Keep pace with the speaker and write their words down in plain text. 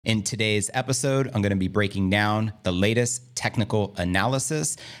In today's episode, I'm going to be breaking down the latest technical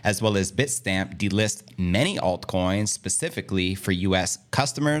analysis, as well as Bitstamp delist many altcoins specifically for US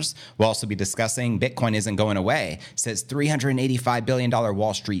customers. We'll also be discussing Bitcoin isn't going away, says $385 billion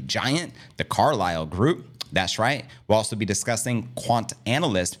Wall Street giant, the Carlyle Group. That's right. We'll also be discussing quant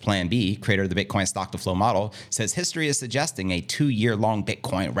analyst Plan B, creator of the Bitcoin stock-to-flow model, says history is suggesting a 2-year-long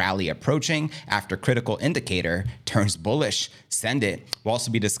Bitcoin rally approaching after critical indicator turns bullish. Send it. We'll also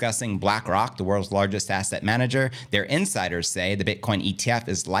be discussing BlackRock, the world's largest asset manager. Their insiders say the Bitcoin ETF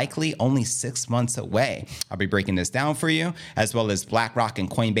is likely only 6 months away. I'll be breaking this down for you, as well as BlackRock and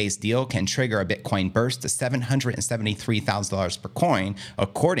Coinbase deal can trigger a Bitcoin burst to $773,000 per coin,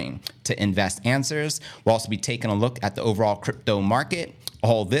 according to Invest Answers. We'll also be taking a look at the overall crypto market.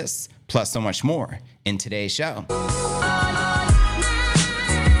 All this, plus so much more in today's show.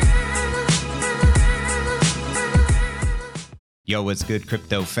 Yo, what's good,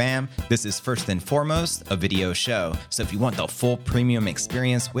 crypto fam? This is first and foremost a video show. So if you want the full premium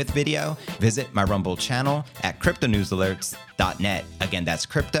experience with video, visit my Rumble channel at cryptonewsalerts.net. Again, that's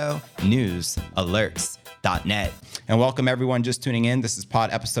cryptonewsalerts.net. And welcome everyone just tuning in. This is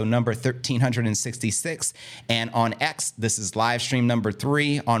pod episode number 1366. And on X, this is live stream number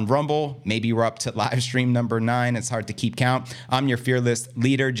 3. On Rumble, maybe we're up to live stream number 9. It's hard to keep count. I'm your fearless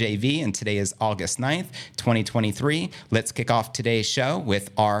leader, JV, and today is August 9th, 2023. Let's kick off today's show with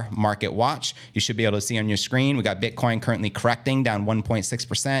our market watch. You should be able to see on your screen, we got Bitcoin currently correcting down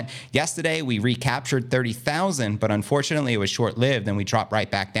 1.6%. Yesterday, we recaptured 30,000, but unfortunately, it was short-lived, and we dropped right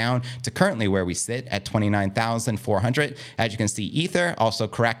back down to currently where we sit at 29,400. As you can see, Ether also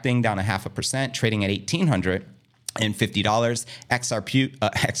correcting down 0.5%, trading at $1,850.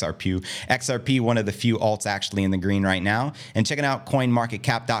 XRP, one of the few alts actually in the green right now. And checking out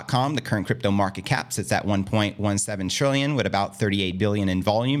coinmarketcap.com, the current crypto market cap sits at 1.17 trillion with about 38 billion in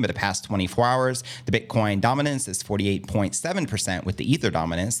volume. For the past 24 hours, the Bitcoin dominance is 48.7% with the Ether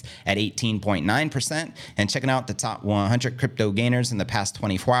dominance at 18.9%. And checking out the top 100 crypto gainers in the past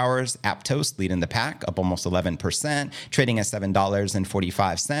 24 hours, Aptos leading the pack up almost 11%, trading at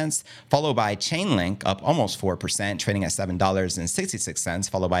 $7.45, followed by Chainlink up almost 4%. Trading at $7.66,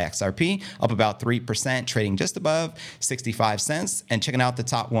 followed by XRP, up about 3%, trading just above 65 cents. And checking out the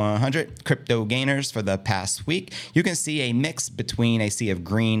top 100 crypto gainers for the past week, you can see a mix between a sea of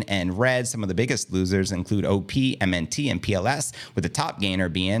green and red. Some of the biggest losers include OP, MNT, and PLS, with the top gainer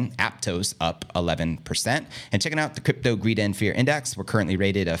being Aptos, up 11%. And checking out the Crypto Greed and Fear Index, we're currently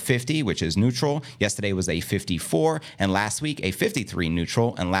rated a 50, which is neutral. Yesterday was a 54, and last week a 53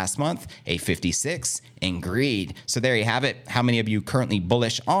 neutral, and last month a 56 in greed. So there you have it. How many of you currently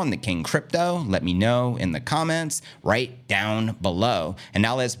bullish on the King Crypto? Let me know in the comments right down below. And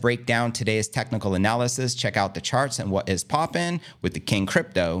now let's break down today's technical analysis. Check out the charts and what is popping with the King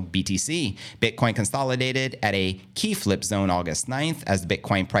Crypto BTC. Bitcoin consolidated at a key flip zone August 9th as the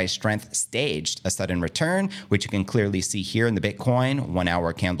Bitcoin price strength staged a sudden return, which you can clearly see here in the Bitcoin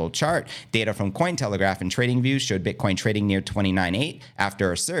 1-hour candle chart. Data from Cointelegraph and TradingView showed Bitcoin trading near 29.8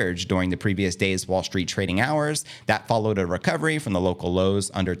 after a surge during the previous day's Wall Street trading hours. That followed a recovery from the local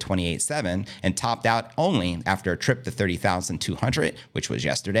lows under 28.7 and topped out only after a trip to 30,200, which was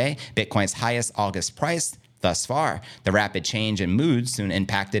yesterday, Bitcoin's highest August price thus far. The rapid change in mood soon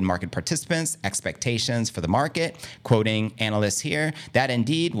impacted market participants' expectations for the market. Quoting analysts here, that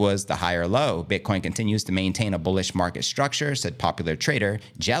indeed was the higher low. Bitcoin continues to maintain a bullish market structure, said popular trader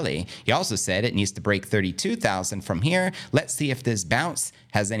Jelly. He also said it needs to break 32,000 from here. Let's see if this bounce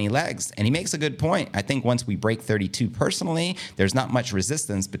has any legs. And he makes a good point. I think once we break 32 personally, there's not much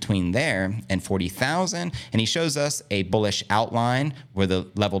resistance between there and 40,000. And he shows us a bullish outline where the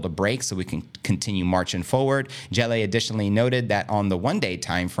level to break so we can continue marching forward. Jelly additionally noted that on the one-day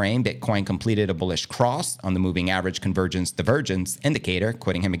time frame, Bitcoin completed a bullish cross on the moving average convergence divergence indicator,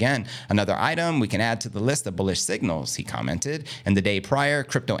 quoting him again. Another item we can add to the list of bullish signals, he commented. And the day prior,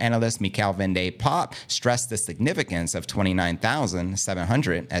 crypto analyst Mikhail Vande-Pop stressed the significance of 29,700.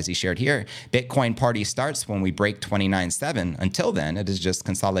 As he shared here. Bitcoin party starts when we break 29.7. Until then, it is just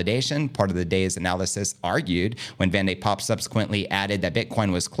consolidation. Part of the day's analysis argued when Vande-Pop subsequently added that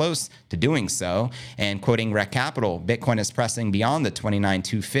Bitcoin was close to doing so. And quoting Rec Capital, Bitcoin is pressing beyond the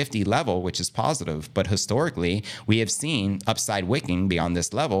 29,250 level, which is positive. But historically, we have seen upside wicking beyond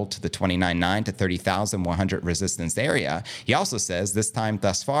this level to the 29.9 to 30,100 resistance area. He also says this time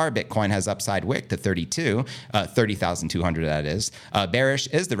thus far, Bitcoin has upside wick to 30,200, that is. Bearish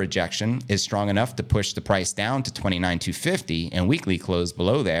is the rejection is strong enough to push the price down to 29,250 and weekly close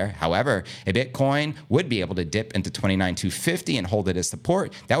below there. However, if Bitcoin would be able to dip into 29,250 and hold it as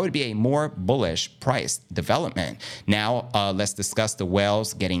support, that would be a more bullish price development. Now, let's discuss the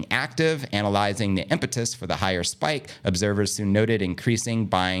whales getting active, analyzing the impetus for the higher spike. Observers soon noted increasing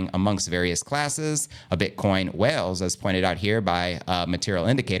buying amongst various classes of Bitcoin whales, as pointed out here by material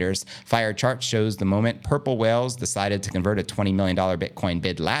indicators. Fire chart shows the moment purple whales decided to convert a $20 million Bitcoin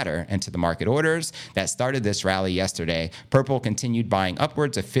bid ladder into the market orders that started this rally yesterday. Purple continued buying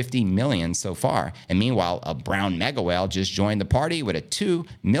upwards of 50 million so far. And meanwhile, a brown mega whale just joined the party with a $2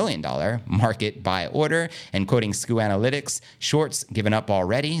 million market buy order. And quoting SKU Analytics, shorts given up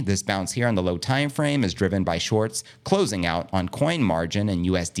already. This bounce here on the low time frame is driven by shorts closing out on coin margin and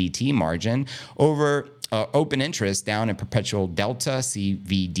USDT margin over open interest down in perpetual delta,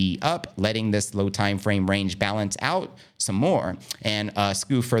 CVD up, letting this low time frame range balance out some more. And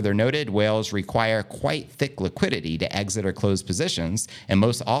SKU further noted, whales require quite thick liquidity to exit or close positions, and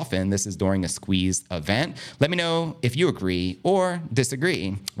most often this is during a squeeze event. Let me know if you agree or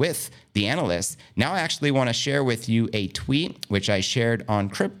disagree with the analysts. Now I actually want to share with you a tweet which I shared on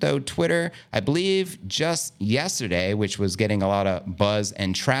crypto Twitter, I believe just yesterday, which was getting a lot of buzz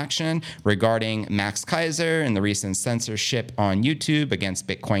and traction regarding Max Keiser and the recent censorship on YouTube against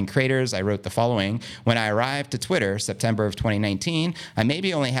Bitcoin creators. I wrote the following: when I arrived to Twitter, September of 2019, I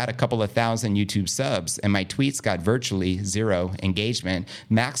maybe only had a couple of thousand YouTube subs, and my tweets got virtually zero engagement.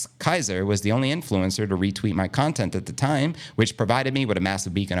 Max Keiser was the only influencer to retweet my content at the time, which provided me with a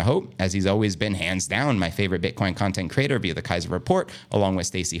massive beacon of hope, as he's always been hands down my favorite Bitcoin content creator via the Keiser Report, along with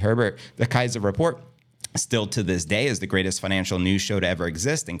Stacey Herbert. The Keiser Report still to this day is the greatest financial news show to ever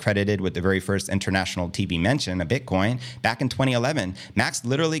exist, and credited with the very first international TV mention of Bitcoin back in 2011. Max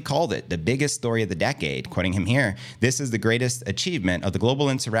literally called it the biggest story of the decade, quoting him here: "This is the greatest achievement of the global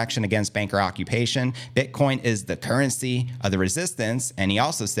insurrection against banker occupation. Bitcoin is the currency of the resistance." And he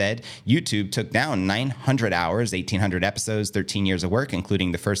also said YouTube took down 900 hours, 1,800 episodes, 13 years of work,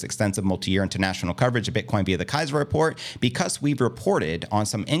 including the first extensive multi-year international coverage of Bitcoin via the Keiser Report, because we've reported on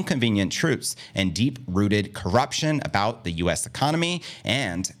some inconvenient truths and deep-rooted corruption about the U.S. economy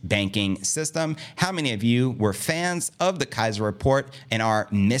and banking system. How many of you were fans of the Keiser Report and are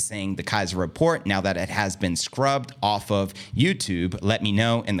missing the Keiser Report now that it has been scrubbed off of YouTube? Let me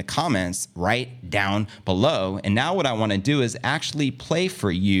know in the comments right down below. And now what I want to do is actually play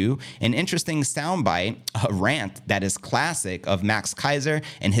for you an interesting soundbite, a rant that is classic of Max Keiser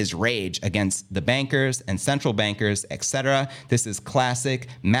and his rage against the bankers and central bankers, etc. This is classic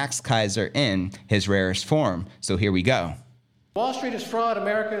Max Keiser in his rarest form. So here we go. Wall Street is fraud,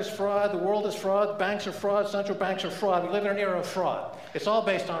 America is fraud, the world is fraud, banks are fraud, central banks are fraud. We live in an era of fraud. It's all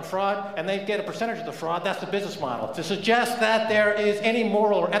based on fraud, and they get a percentage of the fraud. That's the business model. To suggest that there is any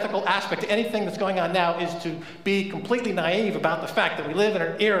moral or ethical aspect to anything that's going on now is to be completely naive about the fact that we live in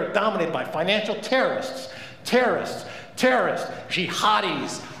an era dominated by financial terrorists,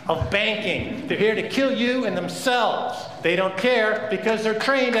 jihadis of banking. They're here to kill you and themselves. They don't care because they're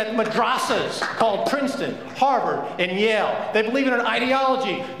trained at madrasas called Princeton, Harvard, and Yale. They believe in an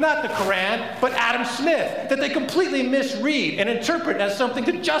ideology, not the Quran, but Adam Smith, that they completely misread and interpret as something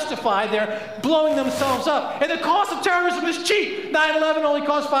to justify their blowing themselves up. And the cost of terrorism is cheap. 9/11 only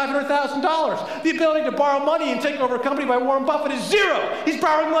cost $500,000. The ability to borrow money and take over a company by Warren Buffett is zero. He's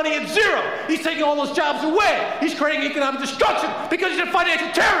borrowing money at zero. He's taking all those jobs away. He's creating economic destruction because he's a financial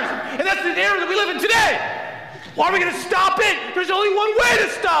terrorism. And that's the era that we live in today. Why are we going to stop it? There's only one way to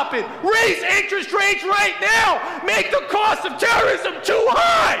stop it. Raise interest rates right now. Make the cost of terrorism too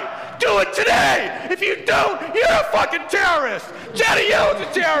high. Do it today. If you don't, you're a fucking terrorist. Janet Yellen's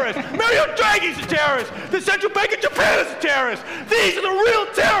a terrorist. Mario Draghi's a terrorist. The central bank of Japan is a terrorist. These are the real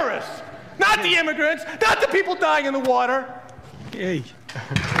terrorists. Not the immigrants. Not the people dying in the water. Hey.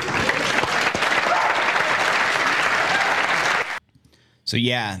 So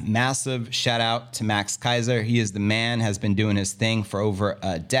yeah, massive shout out to Max Keiser. He is the man, has been doing his thing for over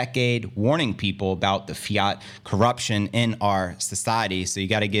a decade, warning people about the fiat corruption in our society. So you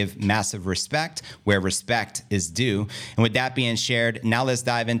got to give massive respect where respect is due. And with that being shared, now let's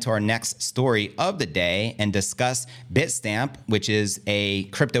dive into our next story of the day and discuss Bitstamp, which is a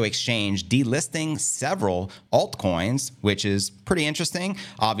crypto exchange delisting several altcoins, which is pretty interesting.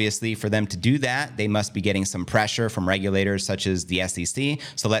 Obviously, for them to do that, they must be getting some pressure from regulators such as the SEC.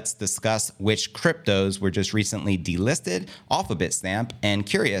 So let's discuss which cryptos were just recently delisted off of Bitstamp. And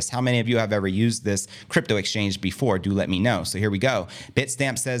curious, how many of you have ever used this crypto exchange before? Do let me know. So here we go.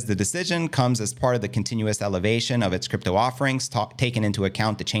 Bitstamp says the decision comes as part of the continuous elevation of its crypto offerings, taking into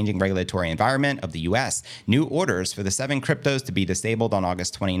account the changing regulatory environment of the U.S. New orders for the 7 cryptos to be disabled on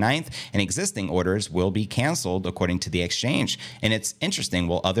August 29th, and existing orders will be canceled, according to the exchange. And it's interesting,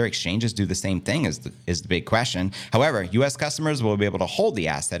 will other exchanges do the same thing is the big question. However, U.S. customers will be able to hold the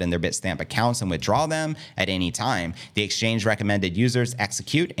asset in their Bitstamp accounts and withdraw them at any time. The exchange recommended users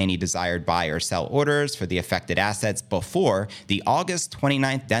execute any desired buy or sell orders for the affected assets before the August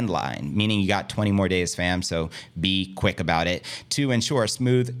 29th deadline, meaning you got 20 more days, fam, so be quick about it, to ensure a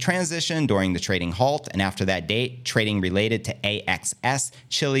smooth transition during the trading halt. And after that date, trading related to AXS,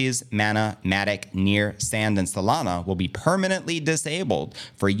 Chiliz, Mana, Matic, Near, Sand, and Solana will be permanently disabled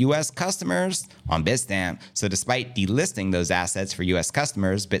for U.S. customers on Bitstamp. So despite delisting those assets for U.S.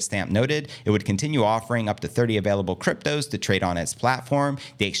 customers, Bitstamp noted it would continue offering up to 30 available cryptos to trade on its platform.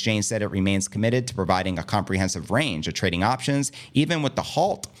 The exchange said it remains committed to providing a comprehensive range of trading options, even with the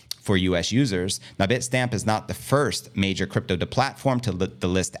halt for U.S. users. Now, Bitstamp is not the first major crypto platform to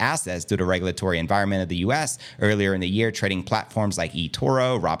delist assets due to regulatory environment of the U.S. Earlier in the year, trading platforms like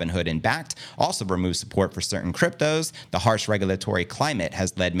eToro, Robinhood, and Bakkt also removed support for certain cryptos. The harsh regulatory climate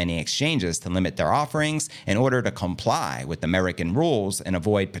has led many exchanges to limit their offerings in order to comply with American rules and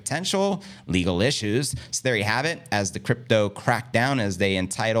avoid potential legal issues. So there you have it, as the crypto crackdown, as they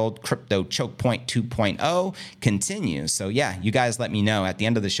entitled Crypto Choke Point 2.0, continues. So yeah, you guys let me know. At the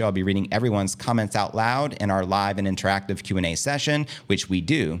end of the show, I'll be reading everyone's comments out loud in our live and interactive Q&A session, which we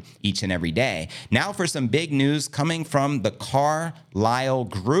do each and every day. Now for some big news coming from the Carlyle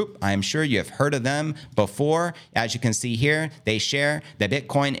Group. I'm sure you have heard of them before. As you can see here, they share that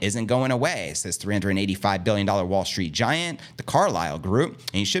Bitcoin isn't going away, says $385 billion Wall Street giant, the Carlyle Group.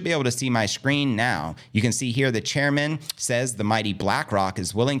 And you should be able to see my screen now. You can see here the chairman says the mighty BlackRock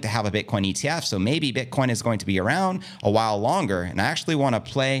is willing to have a Bitcoin ETF, so maybe Bitcoin is going to be around a while longer. And I actually want to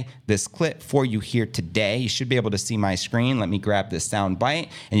play this clip for you here today. You should be able to see my screen. Let me grab this sound bite,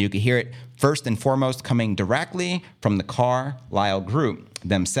 and you can hear it first and foremost coming directly from the Carlyle Group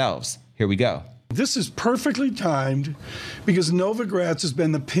themselves. Here we go. This is perfectly timed because Novogratz has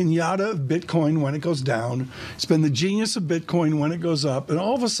been the piñata of Bitcoin when it goes down. It's been the genius of Bitcoin when it goes up. And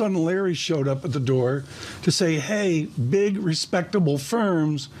all of a sudden, Larry showed up at the door to say, hey, big, respectable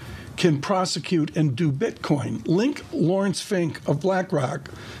firms can prosecute and do Bitcoin. Link Lawrence Fink of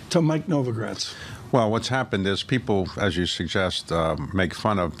BlackRock to Mike Novogratz. Well, what's happened is people, as you suggest, make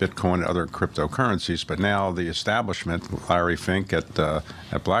fun of Bitcoin and other cryptocurrencies, but now the establishment, Larry Fink at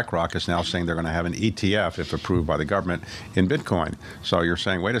BlackRock, is now saying they're going to have an ETF, if approved by the government, in Bitcoin. So you're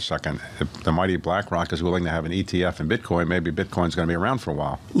saying, wait a second, if the mighty BlackRock is willing to have an ETF in Bitcoin, maybe Bitcoin's going to be around for a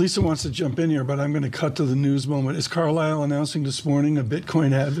while. Lisa wants to jump in here, but I'm going to cut to the news moment. Is Carlyle announcing this morning a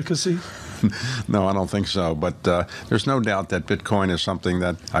Bitcoin advocacy? No, I don't think so. But there's no doubt that Bitcoin is something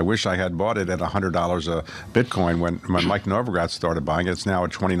that I wish I had bought it at $100 a Bitcoin when Mike Novogratz started buying it. It's now at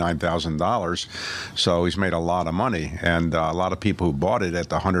 $29,000. So he's made a lot of money. And a lot of people who bought it at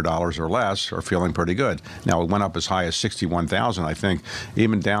the $100 or less are feeling pretty good. Now, it went up as high as $61,000, I think.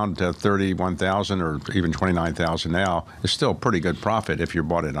 Even down to $31,000 or even $29,000 now is still a pretty good profit if you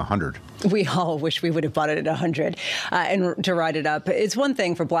bought it at $100. We all wish we would have bought it at 100 and to ride it up. It's one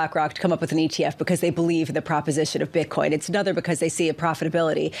thing for BlackRock to come up with an ETF because they believe in the proposition of Bitcoin. It's another because they see a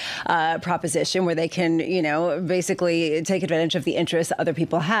profitability proposition where they can, basically take advantage of the interests other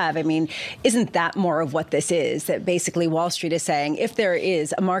people have. I mean, isn't that more of what this is? That basically Wall Street is saying, if there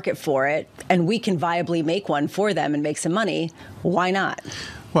is a market for it and we can viably make one for them and make some money, why not?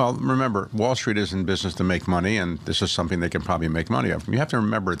 Well, remember, Wall Street is in business to make money, and this is something they can probably make money of. You have to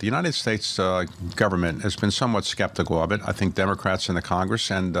remember, the United States government has been somewhat skeptical of it. I think Democrats in the Congress,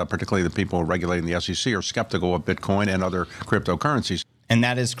 and particularly the people regulating the SEC, are skeptical of Bitcoin and other cryptocurrencies. And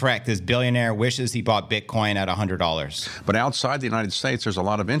that is correct. This billionaire wishes he bought Bitcoin at $100. But outside the United States, there's a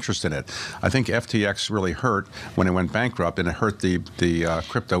lot of interest in it. I think FTX really hurt when it went bankrupt, and it hurt the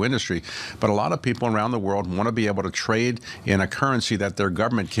crypto industry. But a lot of people around the world want to be able to trade in a currency that their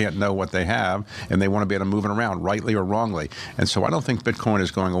government can't know what they have, and they want to be able to move it around, rightly or wrongly. And so I don't think Bitcoin is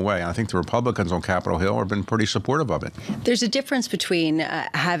going away. And I think the Republicans on Capitol Hill have been pretty supportive of it. There's a difference between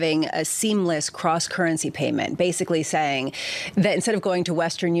having a seamless cross-currency payment, basically saying that instead of going to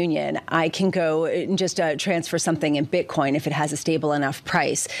Western Union, I can go and just transfer something in Bitcoin if it has a stable enough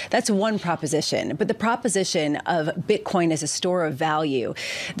price. That's one proposition. But the proposition of Bitcoin as a store of value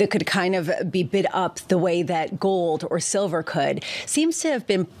that could kind of be bid up the way that gold or silver could seems to have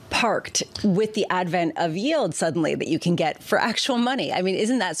been parked with the advent of yield suddenly that you can get for actual money. I mean,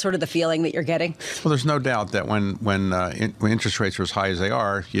 isn't that sort of the feeling that you're getting? Well, there's no doubt that when interest rates are as high as they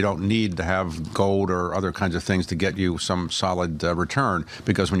are, you don't need to have gold or other kinds of things to get you some solid return. return,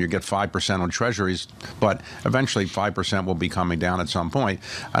 because when you get 5% on treasuries, but eventually 5% will be coming down at some point.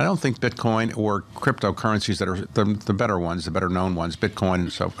 I don't think Bitcoin or cryptocurrencies that are the better ones, the better known ones, Bitcoin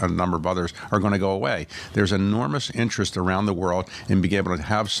and so a number of others, are going to go away. There's enormous interest around the world in being able to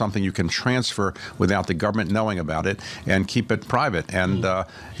have something you can transfer without the government knowing about it and keep it private. And,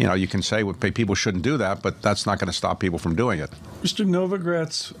 you can say people shouldn't do that, but that's not going to stop people from doing it. Mr.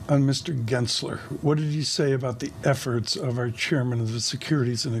 Novogratz on Mr. Gensler. What did he say about the efforts of our chairman of the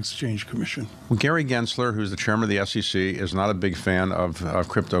Securities and Exchange Commission? Well, Gary Gensler, who's the chairman of the SEC, is not a big fan of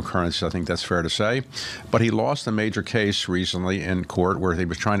cryptocurrency. I think that's fair to say. But he lost a major case recently in court where he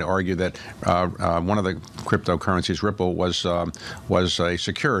was trying to argue that one of the cryptocurrencies, Ripple, was a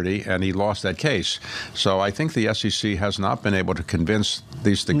security, and he lost that case. So I think the SEC has not been able to convince at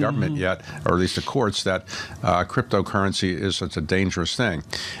least the government yet, or at least the courts, that cryptocurrency is such a dangerous thing.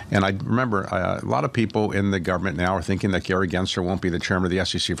 And I remember a lot of people in the government now are thinking that Gary Gensler won't be the chairman of the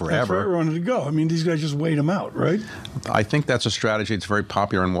SEC forever. That's where I wanted to go. I mean, these guys just wait him out, right? I think that's a strategy that's very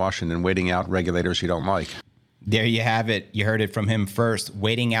popular in Washington, waiting out regulators you don't like. There you have it. You heard it from him first.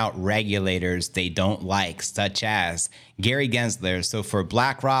 Waiting out regulators they don't like, such as Gary Gensler. So for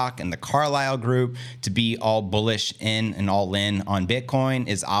BlackRock and the Carlyle Group to be all bullish in and all in on Bitcoin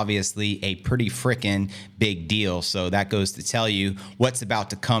is obviously a pretty frickin' big deal. So that goes to tell you what's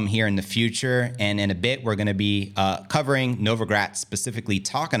about to come here in the future. And in a bit, we're going to be covering Novogratz, specifically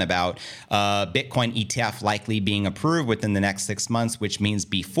talking about Bitcoin ETF likely being approved within the next 6 months, which means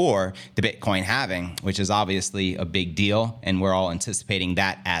before the Bitcoin halving, which is obviously a big deal. And we're all anticipating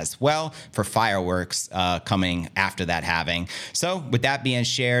that as well for fireworks coming after that halving. So with that being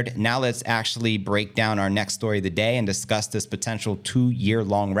shared, now let's actually break down our next story of the day and discuss this potential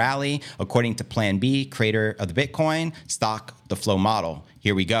 2-year-long rally, according to Plan B, creator of the Bitcoin stock, the flow model.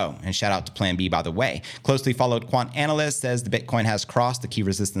 Here we go. And shout out to Plan B, by the way. Closely followed quant analyst says the Bitcoin has crossed the key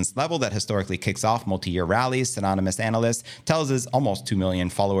resistance level that historically kicks off multi-year rallies. Synonymous analyst tells his almost 2 million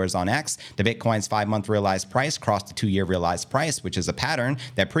followers on X the Bitcoin's 5-month realized price crossed the 2-year realized price, which is a pattern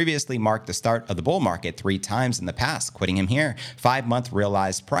that previously marked the start of the bull market 3 times in the past. Quoting him here, 5-month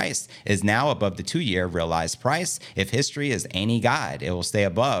realized price is now above the 2-year realized price. If history is any guide, it will stay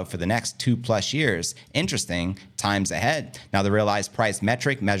above for the next 2+ years. Interesting times ahead. Now, the realized price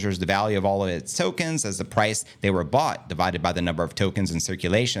metric measures the value of all of its tokens as the price they were bought divided by the number of tokens in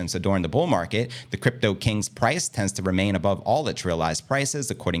circulation. So during the bull market, the crypto king's price tends to remain above all its realized prices,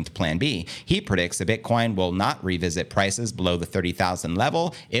 according to Plan B. He predicts that Bitcoin will not revisit prices below the 30,000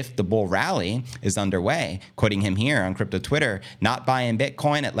 level if the bull rally is underway. Quoting him here on crypto Twitter, not buying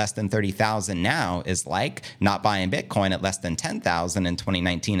Bitcoin at less than 30,000 now is like not buying Bitcoin at less than 10,000 in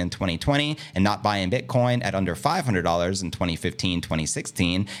 2019 and 2020, and not buying Bitcoin at under $500 in 2015,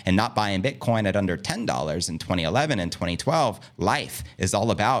 2016, and not buying Bitcoin at under $10 in 2011 and 2012. Life is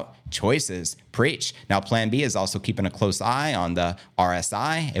all about choices. Preach. Now, Plan B is also keeping a close eye on the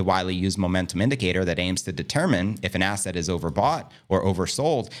RSI, a widely used momentum indicator that aims to determine if an asset is overbought or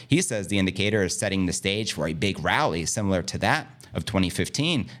oversold. He says the indicator is setting the stage for a big rally similar to that of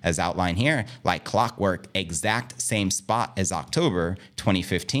 2015, as outlined here, like clockwork, exact same spot as October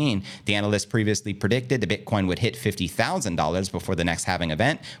 2015. The analyst previously predicted the Bitcoin would hit $50,000 before the next halving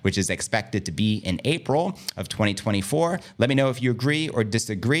event, which is expected to be in April of 2024. Let me know if you agree or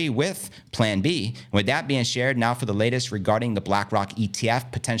disagree with Plan B. With that being shared, now for the latest regarding the BlackRock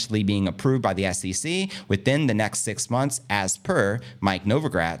ETF potentially being approved by the SEC within the next 6 months, as per Mike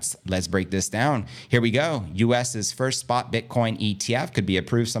Novogratz. Let's break this down. Here we go. US's first spot Bitcoin ETF could be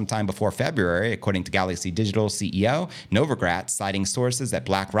approved sometime before February, according to Galaxy Digital CEO Novogratz, citing sources at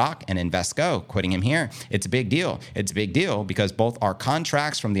BlackRock and Invesco. Quoting him here, it's a big deal. It's a big deal because both our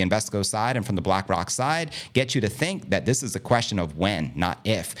contracts from the Invesco side and from the BlackRock side get you to think that this is a question of when, not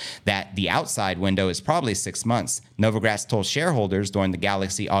if, that the outside window is probably 6 months. Novogratz told shareholders during the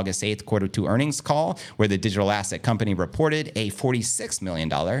Galaxy August 8th Q2 earnings call, where the digital asset company reported a $46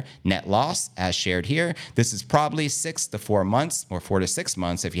 million net loss, as shared here. This is probably 6 to 4 months, or 4 to 6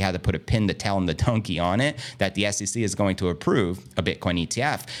 months, if you had to put a pin to tail on the donkey on it, that the SEC is going to approve a Bitcoin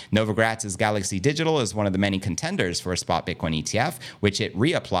ETF. Novogratz's Galaxy Digital is one of the many contenders for a spot Bitcoin ETF, which it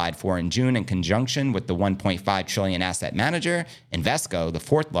reapplied for in June in conjunction with the $1.5 trillion asset manager, Invesco, the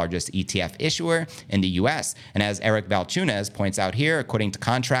 4th largest ETF issuer in the U.S. And as Eric Balchunas points out here, according to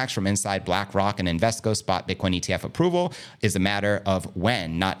contracts from inside BlackRock and Invesco, spot Bitcoin ETF approval is a matter of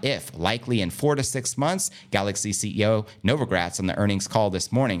when, not if. Likely in 4 to 6 months, Galaxy CEO Novogratz on the earnings call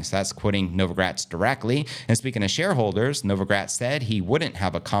this morning. So that's quoting Novogratz directly. And speaking of shareholders, Novogratz said he wouldn't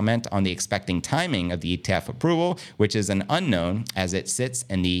have a comment on the expecting timing of the ETF approval, which is an unknown as it sits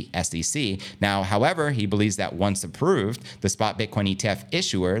in the SEC. Now, however, he believes that once approved, the spot Bitcoin ETF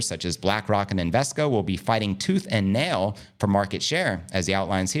issuers such as BlackRock and Invesco will be fighting tooth and nail for market share. As he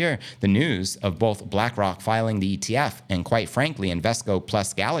outlines here, the news of both BlackRock filing the ETF and, quite frankly, Invesco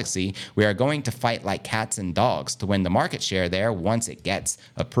plus Galaxy, we are going to fight like cats and dogs to win the market share there once it gets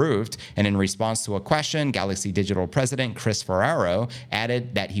approved. And in response to a question, Galaxy Digital President Chris Ferraro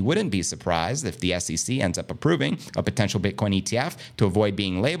added that he wouldn't be surprised if the SEC ends up approving a potential Bitcoin ETF to avoid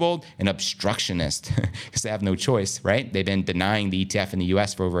being labeled an obstructionist, because they have no choice, right? They've been denying the ETF in the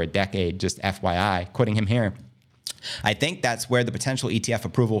US for over a decade, just FYI, quoting him here. I think that's where the potential ETF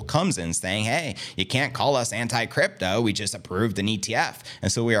approval comes in, saying, hey, you can't call us anti-crypto. We just approved an ETF.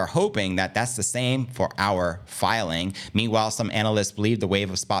 And so we are hoping that that's the same for our filing. Meanwhile, some analysts believe the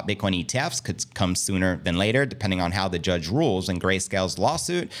wave of spot Bitcoin ETFs could come sooner than later, depending on how the judge rules in Grayscale's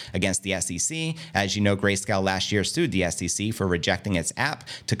lawsuit against the SEC. As you know, Grayscale last year sued the SEC for rejecting its app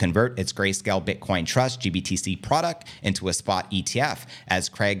to convert its Grayscale Bitcoin Trust GBTC product into a spot ETF. As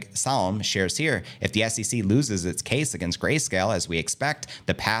Craig Salm shares here, if the SEC loses its case against Grayscale, as we expect,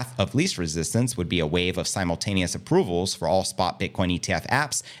 the path of least resistance would be a wave of simultaneous approvals for all spot Bitcoin ETF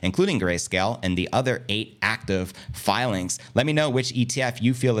apps, including Grayscale and the other 8 active filings. Let me know which ETF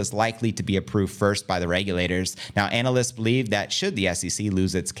you feel is likely to be approved first by the regulators. Now, analysts believe that should the SEC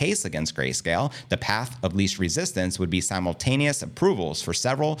lose its case against Grayscale, the path of least resistance would be simultaneous approvals for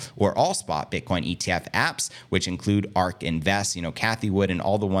several or all spot Bitcoin ETF apps, which include ARK Invest, Cathie Wood, and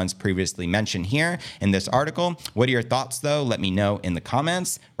all the ones previously mentioned here in this article. What are your thoughts, though? Let me know in the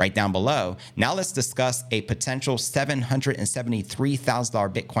comments right down below. Now let's discuss a potential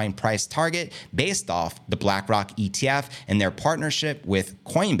 $773,000 Bitcoin price target based off the BlackRock ETF and their partnership with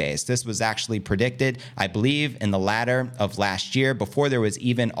Coinbase. This was actually predicted, I believe, in the latter of last year, before there was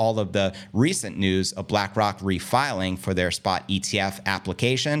even all of the recent news of BlackRock refiling for their spot ETF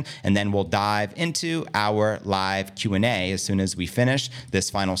application. And then we'll dive into our live Q&A as soon as we finish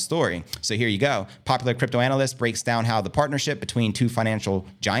this final story. So here you go. Popular crypto analyst breaks down how the partnership between two financial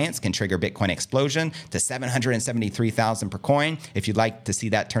giants can trigger Bitcoin explosion to $773,000 per coin. If you'd like to see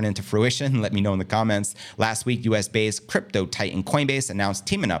that turn into fruition, let me know in the comments. Last week, US-based crypto titan Coinbase announced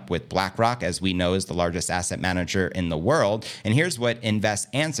teaming up with BlackRock, as we know is the largest asset manager in the world. And here's what Invest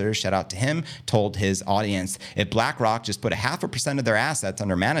Answers, shout out to him, told his audience. If BlackRock just put 0.5% of their assets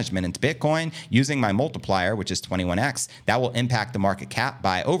under management into Bitcoin using my multiplier, which is 21x, that will impact the market cap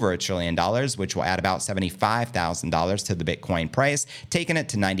by over $1 trillion, which will add about $75,000 to the Bitcoin price, taking it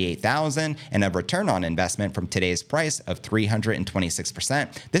to $98,000 and a return on investment from today's price of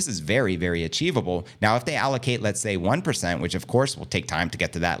 326%. This is very, very achievable. Now, if they allocate, let's say 1%, which of course will take time to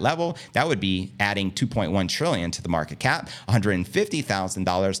get to that level, that would be adding $2.1 trillion to the market cap,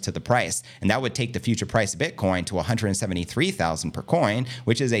 $150,000 to the price. And that would take the future price of Bitcoin to $173,000 per coin,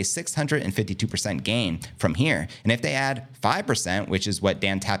 which is a 652% gain from here. And if they add 5%, which is what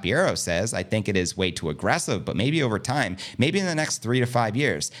Dan Tapiero says, I think it is way too aggressive, but maybe over time, maybe in the next 3 to 5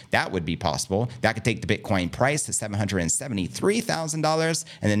 years, that would be possible. That could take the Bitcoin price to $773,000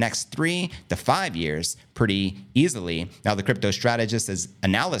 in the next 3 to 5 years pretty easily. Now, the crypto strategist's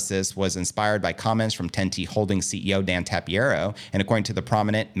analysis was inspired by comments from 10T Holdings CEO Dan Tapiero, and according to the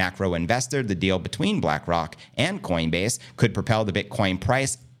prominent macro investor, the deal between BlackRock and Coinbase could propel the Bitcoin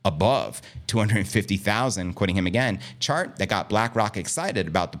price above 250,000, quoting him again. Chart that got BlackRock excited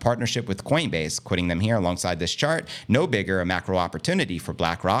about the partnership with Coinbase, quoting them here alongside this chart. No bigger a macro opportunity for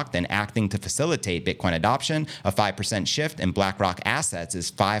BlackRock than acting to facilitate Bitcoin adoption. A 5% shift in BlackRock assets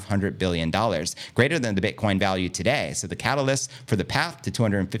is $500 billion, greater than the Bitcoin value today. So the catalyst for the path to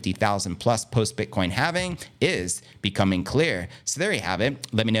 250,000 plus post-Bitcoin halving is becoming clear. So there you have it.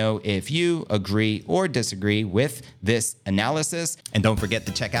 Let me know if you agree or disagree with this analysis. And don't forget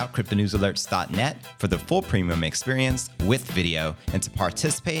to check out cryptonewsalerts.net for the full premium experience with video and to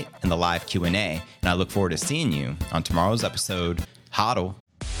participate in the live Q&A. And I look forward to seeing you on tomorrow's episode. Hodl.